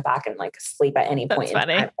lay on my back and like sleep at any point in time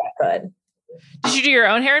if I could. Did you do your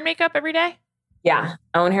own hair and makeup every day? Yeah.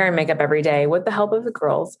 Own hair and makeup every day with the help of the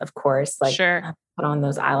girls, of course. Like sure. Put on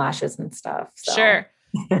those eyelashes and stuff. So. Sure.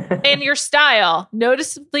 And your style,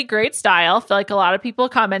 noticeably great style. I feel like a lot of people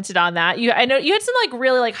commented on that. I know you had some like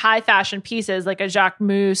really like high fashion pieces, like a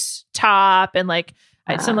Jacquemus top and like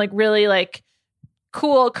some like really like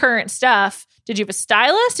cool current stuff. Did you have a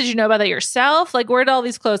stylist? Did you know about that yourself? Like where did all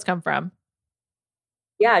these clothes come from?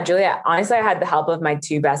 Yeah, Julia, honestly, I had the help of my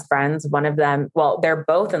two best friends. One of them, well, they're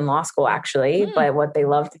both in law school actually, but what they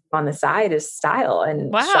love to do on the side is style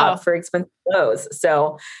and shop for expensive clothes.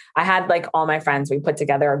 So I had like all my friends, we put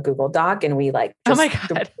together a Google Doc and we like just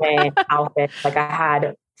outfits. Like I had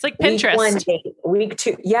it's like Pinterest. Week 1 date, week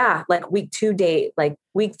 2. Yeah. Like week 2 date, like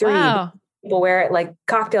week 3, people wear it like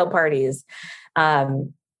cocktail parties.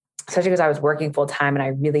 Especially because I was working full time and I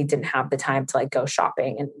really didn't have the time to like go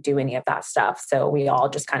shopping and do any of that stuff. So we all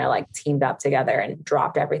just kind of like teamed up together and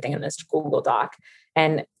dropped everything in this Google Doc.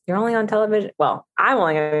 And you're only on television. Well, I'm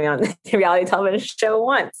only going to be on the reality television show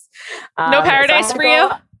once. No paradise for you?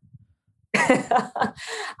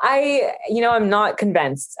 I'm not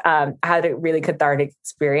convinced. I had a really cathartic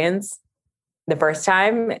experience the first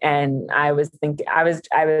time. And I was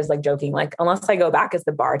like joking, like, unless I go back as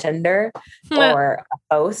the bartender or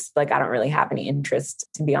a host, like I don't really have any interest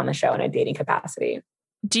to be on the show in a dating capacity.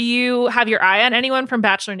 Do you have your eye on anyone from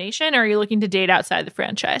Bachelor Nation, or are you looking to date outside the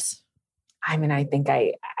franchise? I mean, I think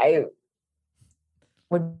I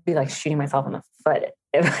would be like shooting myself in the foot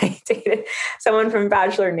if I dated someone from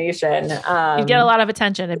Bachelor Nation. You'd get a lot of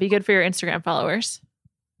attention. It'd be good for your Instagram followers.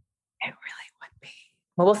 It really would be.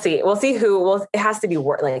 Well, we'll see. We'll see who. Well, it has to be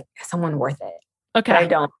like someone worth it. Okay. But I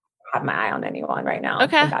don't have my eye on anyone right now.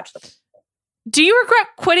 Okay. Do you regret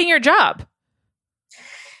quitting your job?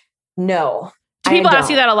 No. Do people ask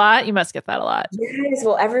you that a lot? You must get that a lot. Yes.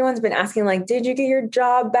 Well, everyone's been asking like, did you get your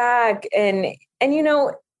job back? And you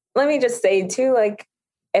know, let me just say too, like,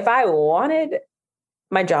 if I wanted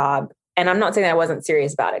my job, and I'm not saying that I wasn't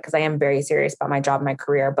serious about it, because I am very serious about my job, my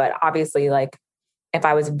career, but obviously, like, if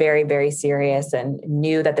I was very, very serious and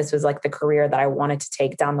knew that this was like the career that I wanted to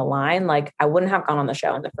take down the line, like, I wouldn't have gone on the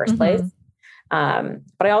show in the first place. But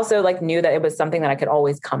I also like knew that it was something that I could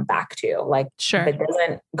always come back to. Like, sure,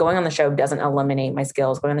 going on the show doesn't eliminate my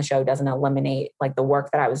skills. Going on the show doesn't eliminate like the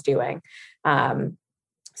work that I was doing.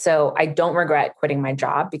 So I don't regret quitting my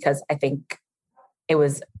job, because I think it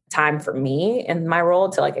was time for me in my role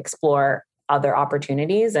to like explore other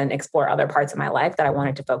opportunities and explore other parts of my life that I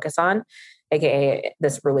wanted to focus on, AKA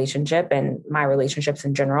this relationship and my relationships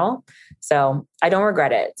in general. So I don't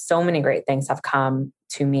regret it. So many great things have come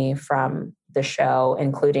to me from the show,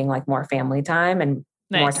 including like more family time and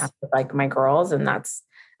more time with like my girls. And that's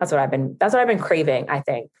what I've been craving, I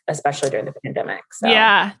think, especially during the pandemic. So.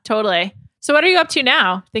 Yeah, totally. So what are you up to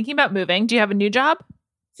now? Thinking about moving? Do you have a new job?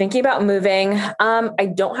 Thinking about moving.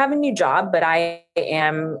 I don't have a new job, but I've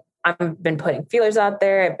been putting feelers out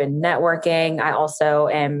there. I've been networking. I also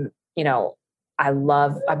am, you know, I've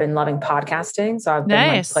been loving podcasting. So I've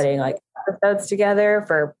been like putting like episodes together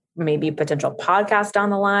for maybe a potential podcast down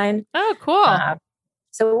the line. Oh, cool.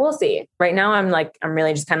 So we'll see. Right now I'm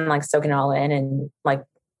really just kind of like soaking it all in and like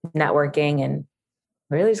networking and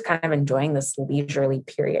really just kind of enjoying this leisurely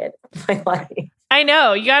period of my life. I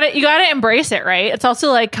know you gotta embrace it, right? It's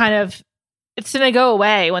also like kind of, it's going to go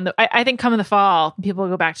away when I think come in the fall, people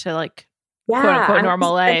go back to like quote unquote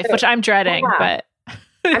normal life, which I'm dreading, but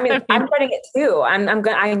I mean, I'm dreading it too.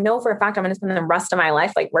 I know for a fact I'm going to spend the rest of my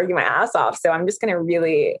life like working my ass off. So I'm just going to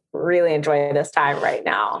really, really enjoy this time right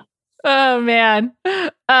now. Oh man.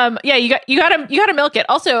 Yeah, you gotta milk it.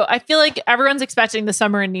 Also, I feel like everyone's expecting the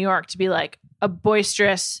summer in New York to be like a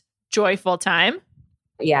boisterous, joyful time.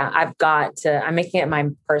 Yeah, I'm making it my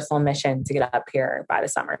personal mission to get up here by the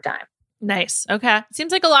summertime. Nice. Okay. It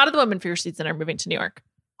seems like a lot of the women for your season are moving to New York.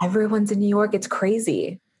 Everyone's in New York. It's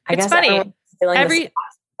crazy. I guess funny.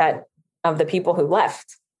 Of the people who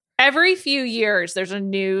left. Every few years, there's a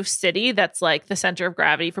new city that's like the center of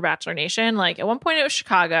gravity for Bachelor Nation. Like at one point it was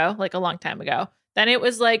Chicago, like a long time ago. Then it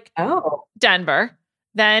was like Denver.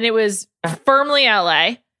 Then it was firmly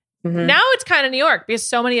LA. Mm-hmm. Now it's kind of New York because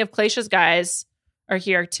so many of Klaysha's guys are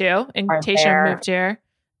here too. And Tayshia moved here.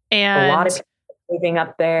 And a lot of people moving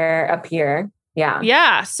up here. Yeah.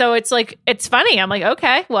 Yeah. So it's like, it's funny. I'm like,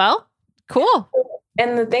 okay, well, cool.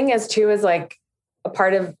 And the thing is too, is like a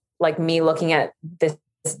part of like me looking at this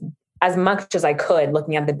as much as I could,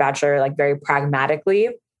 looking at The Bachelor, like very pragmatically.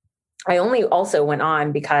 I only also went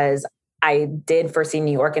on because I did foresee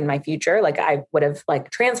New York in my future. Like I would have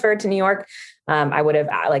like transferred to New York. I would have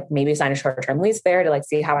like maybe signed a short-term lease there to like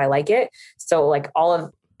see how I like it. So like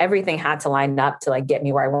everything had to line up to like get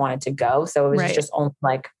me where I wanted to go. So it was just only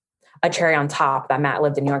like a cherry on top that Matt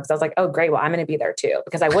lived in New York. So I was like, oh great. Well, I'm going to be there too,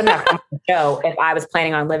 because I wouldn't have come to the show if I was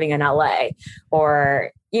planning on living in LA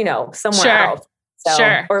or, you know, somewhere else.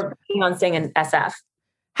 So, or planning on staying in SF.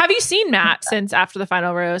 Have you seen Matt since after the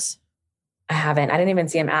final rose? I haven't. I didn't even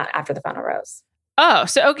see him after the final rose. Oh,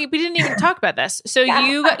 so okay, we didn't even talk about this. So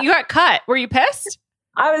you got cut. Were you pissed?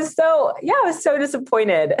 I was so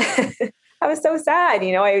disappointed. I was so sad.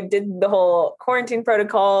 You know, I did the whole quarantine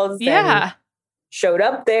protocols. Yeah. Showed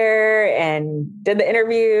up there and did the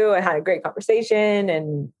interview and had a great conversation.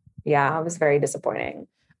 And yeah, it was very disappointing.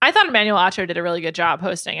 I thought Emmanuel Acho did a really good job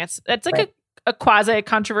hosting. It's like a quasi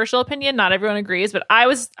controversial opinion. Not everyone agrees, but I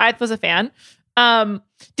was a fan.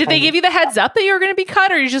 Did they give you the heads up that you were going to be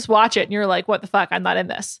cut, or you just watch it and you're like, what the fuck? I'm not in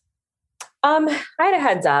this. I had a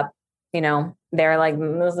heads up, you know, they're like,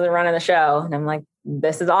 this is the run of the show. And I'm like,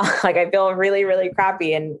 this is all like, I feel really, really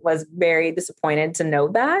crappy and was very disappointed to know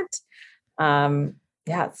that.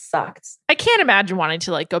 Yeah, it sucked. I can't imagine wanting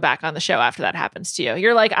to like go back on the show after that happens to you.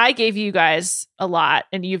 You're like, I gave you guys a lot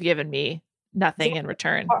and you've given me nothing in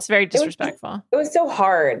return. It's very disrespectful. It was so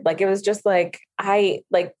hard. Like, it was just like,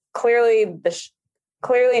 clearly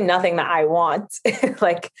nothing that I want,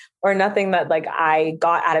 like, or nothing that like I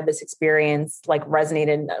got out of this experience, like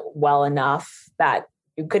resonated well enough that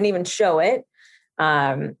you couldn't even show it.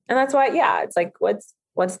 And that's why, yeah, it's like, what's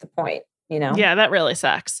the point, you know? Yeah, that really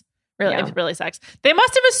sucks. It really sucks. They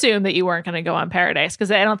must have assumed that you weren't going to go on Paradise, because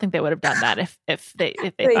I don't think they would have done that if they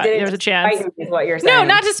thought there was a chance. Is what you're saying. No,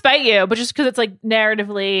 not to spite you, but just because it's like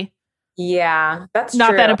narratively. Yeah, that's not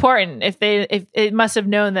true. that important. If it must have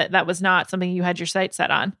known that was not something you had your sights set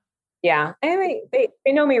on. Yeah, I mean, they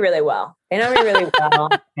know me really well. They know me really well,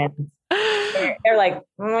 and they're like,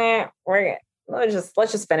 we're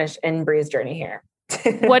let's just finish in Bree's journey here.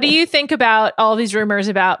 What do you think about all these rumors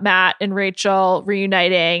about Matt and Rachel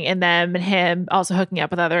reuniting and them and him also hooking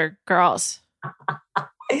up with other girls?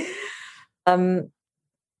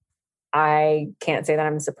 I can't say that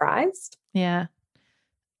I'm surprised. Yeah.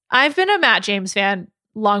 I've been a Matt James fan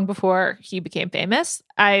long before he became famous.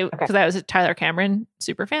 Because I was a Tyler Cameron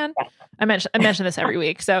super fan. Yeah. I mention this every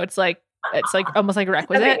week. So it's like almost like a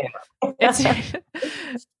requisite. It's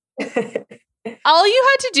all you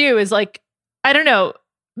had to do is like, I don't know.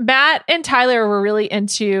 Matt and Tyler were really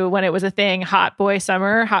into when it was a thing, hot boy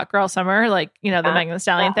summer, hot girl summer, like, the Megan Thee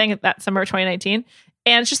Stallion thing that summer of 2019.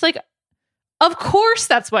 And it's just like, of course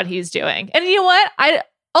that's what he's doing. And you know what?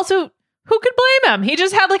 Who could blame him? He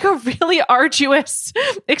just had like a really arduous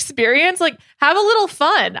experience. Like, have a little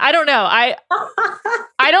fun. I don't know.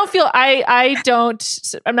 I'm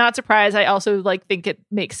not surprised. I also like think it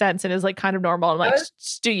makes sense and is like kind of normal. I'm like,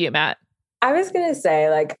 just do you, Matt? I was going to say,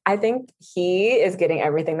 like, I think he is getting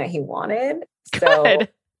everything that he wanted. So Good.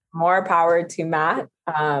 More power to Matt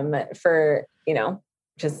for,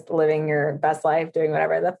 just living your best life, doing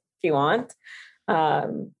whatever the f you want.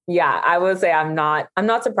 I would say I'm not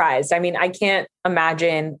surprised. I mean, I can't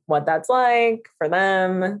imagine what that's like for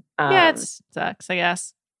them. It sucks, I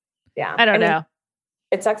guess. Yeah. I don't know.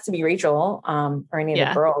 It sucks to be Rachel or any of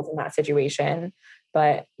the girls in that situation.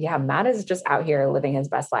 But yeah, Matt is just out here living his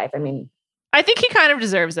best life. I mean, I think he kind of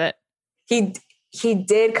deserves it. He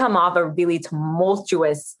did come off a really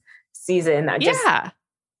tumultuous season that just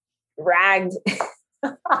dragged.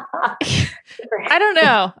 I don't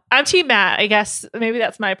know. I'm Team Matt. I guess maybe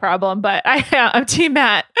that's my problem, but I'm Team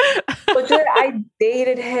Matt. I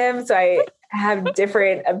dated him, so I have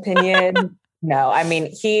different opinion. No, I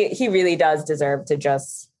mean he really does deserve to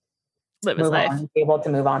just live his life, be able to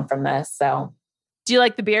move on from this. So, do you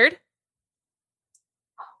like the beard?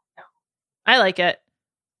 I like it.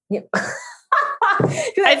 Yeah.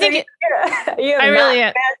 I think I really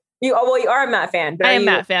am. You are a Matt fan, but I am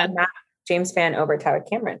Matt fan. Matt James fan over Tyler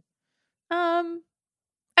Cameron? I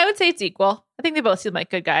would say it's equal. I think they both seem like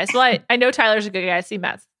good guys. Well, I know Tyler's a good guy. I see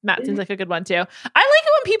Matt seems like a good one too. I like it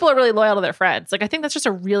when people are really loyal to their friends. Like, I think that's just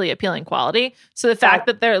a really appealing quality. So the fact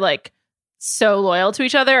that they're like so loyal to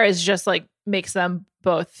each other is just like makes them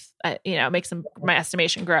both, makes them, my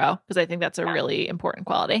estimation grow, because I think that's a really important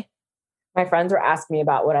quality. My friends were asking me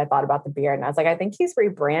about what I thought about the beard, and I was like, I think he's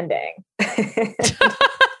rebranding.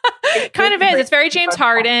 Kind of is. It's very James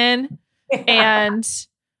Harden. And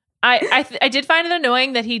I did find it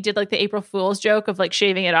annoying that he did like the April Fool's joke of like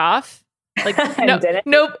shaving it off. Like,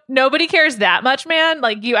 nobody cares that much, man.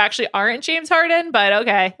 Like, you actually aren't James Harden, but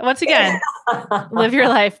okay. Once again, live your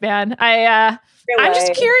life, man. I'm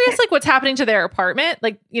just curious, like, what's happening to their apartment.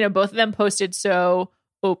 Like, both of them posted so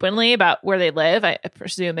openly about where they live. I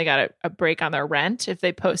presume they got a break on their rent if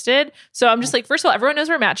they posted. So I'm just like, first of all, everyone knows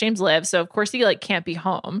where Matt James lives, so of course he like can't be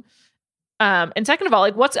home. And second of all,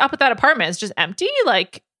 like, what's up with that apartment? It's just empty.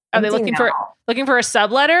 Like, are they looking for a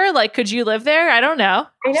subletter? Like, could you live there? I don't know.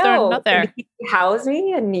 I know. Not there. Could he house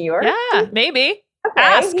me in New York? Yeah, maybe. Okay.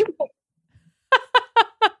 Ask.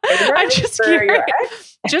 I'm just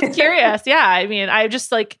curious. Just curious. Yeah. I mean, I'm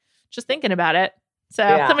just thinking about it. So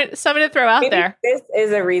something to throw out there. This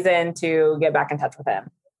is a reason to get back in touch with him.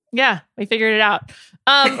 Yeah, we figured it out.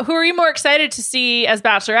 Who are you more excited to see as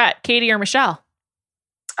Bachelorette, Katie or Michelle?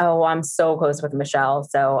 Oh, I'm so close with Michelle,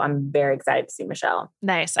 so I'm very excited to see Michelle.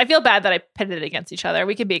 Nice. I feel bad that I pitted it against each other.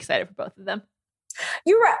 We could be excited for both of them.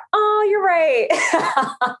 You're right. Oh, you're right.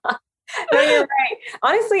 No, you're right.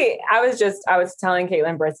 Honestly, I was telling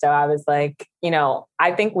Caitlin Bristow, I was like,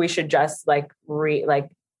 I think we should just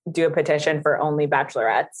do a petition for only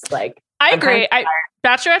Bachelorettes. Like, I agree.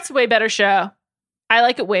 Bachelorette's a way better show. I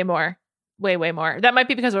like it way more. Way, way more. That might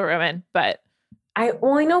be because we're women, but I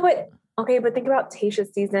know, but okay, but think about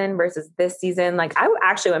Tayshia's season versus this season. Like, I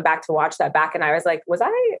actually went back to watch that back, and I was like, was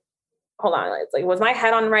my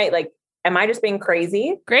head on right? Like, am I just being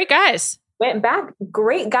crazy? Great guys. Went back.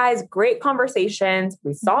 Great guys. Great conversations.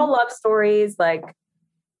 We saw love stories. Like,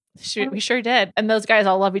 we sure did. And those guys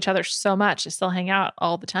all love each other so much. They still hang out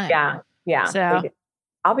all the time. Yeah. So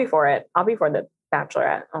I'll be for it. I'll be for the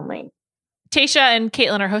Bachelorette only. Tayshia and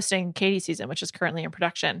Caitlin are hosting Katie's season, which is currently in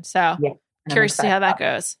production. So curious to see how that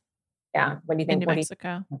goes. Yeah. What do you think? In New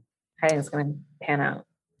Mexico. I think it's going to pan out.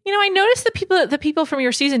 I noticed the people from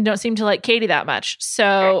your season don't seem to like Katie that much.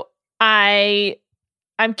 So I'm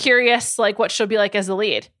curious, like, what she'll be like as the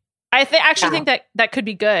lead. I think that could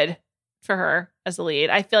be good for her as the lead.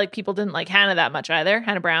 I feel like people didn't like Hannah that much either,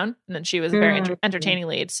 Hannah Brown, and then she was a very entertaining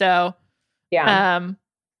lead. So, I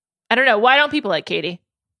don't know. Why don't people like Katie?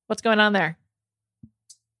 What's going on there?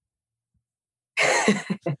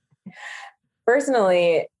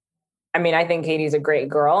 Personally, I mean, I think Katie's a great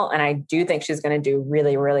girl, and I do think she's going to do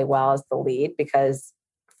really, really well as the lead, because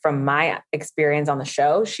from my experience on the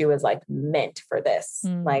show, she was like meant for this.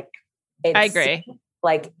 Like, I agree.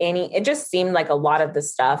 It just seemed like a lot of the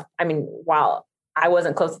stuff. I mean, while I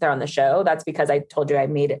wasn't close with her on the show, that's because I told you I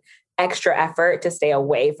made extra effort to stay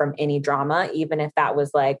away from any drama, even if that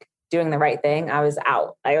was like doing the right thing. I was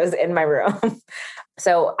out. I was in my room.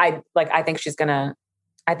 So I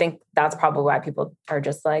think that's probably why people are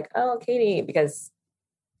just like, oh, Katie, because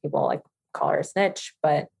people like call her a snitch,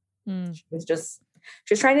 but she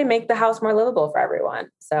was trying to make the house more livable for everyone.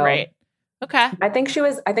 So right. Okay. I think she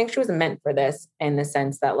was meant for this, in the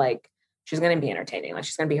sense that like, she's going to be entertaining. Like,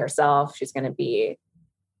 she's going to be herself. She's going to be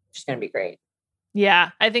great. Yeah.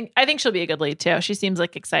 I think she'll be a good lead too. She seems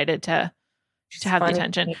like excited to have the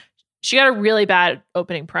attention. She got a really bad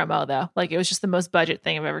opening promo though. Like, it was just the most budget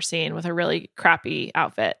thing I've ever seen, with a really crappy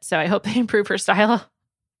outfit. So I hope they improve her style.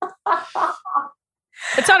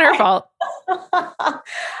 It's not her fault.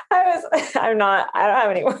 I don't have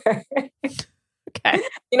any words. Okay.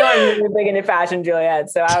 You know, I'm really big into fashion, Juliet.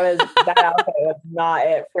 So that outfit was not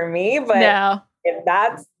it for me. But no. If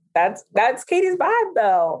that's Katie's vibe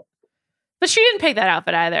though. But she didn't pick that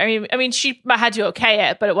outfit either. I mean, she had to okay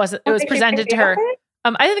it, but it was presented to her.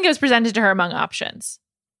 I think it was presented to her among options.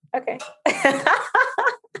 Okay.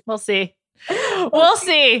 We'll see. We'll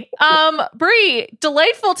see. Brie,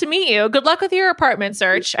 delightful to meet you. Good luck with your apartment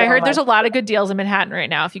search. I heard there's a lot of good deals in Manhattan right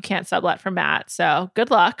now if you can't sublet from Matt. So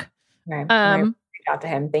good luck. Right. Reach out to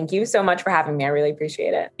him. Thank you so much for having me. I really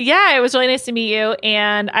appreciate it. Yeah, it was really nice to meet you.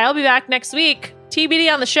 And I'll be back next week.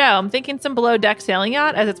 TBD on the show. I'm thinking some Below Deck Sailing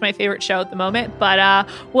Yacht, as it's my favorite show at the moment. But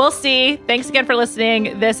we'll see. Thanks again for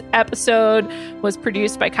listening. This episode was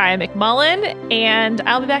produced by Kaya McMullen, and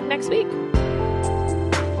I'll be back next week.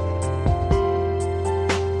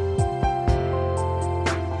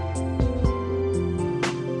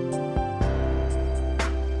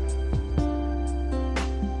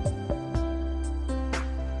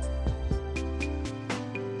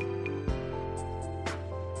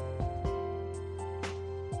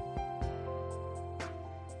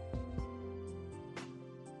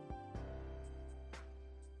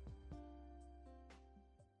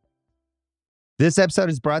 This episode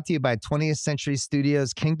is brought to you by 20th Century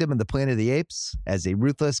Studios' Kingdom of the Planet of the Apes. As a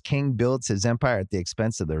ruthless king builds his empire at the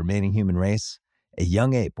expense of the remaining human race, a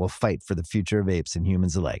young ape will fight for the future of apes and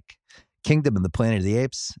humans alike. Kingdom of the Planet of the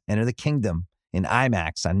Apes. Enter the kingdom in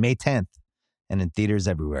IMAX on May 10th and in theaters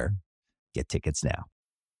everywhere. Get tickets now.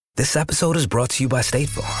 This episode is brought to you by State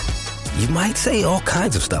Farm. You might say all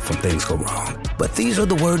kinds of stuff when things go wrong, but these are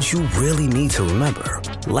the words you really need to remember.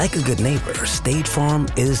 Like a good neighbor, State Farm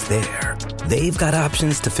is there. They've got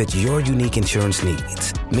options to fit your unique insurance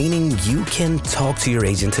needs, meaning you can talk to your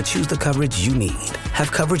agent to choose the coverage you need,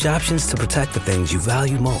 have coverage options to protect the things you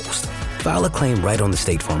value most, file a claim right on the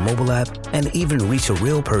State Farm mobile app, and even reach a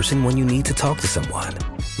real person when you need to talk to someone.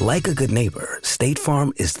 Like a good neighbor, State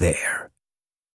Farm is there.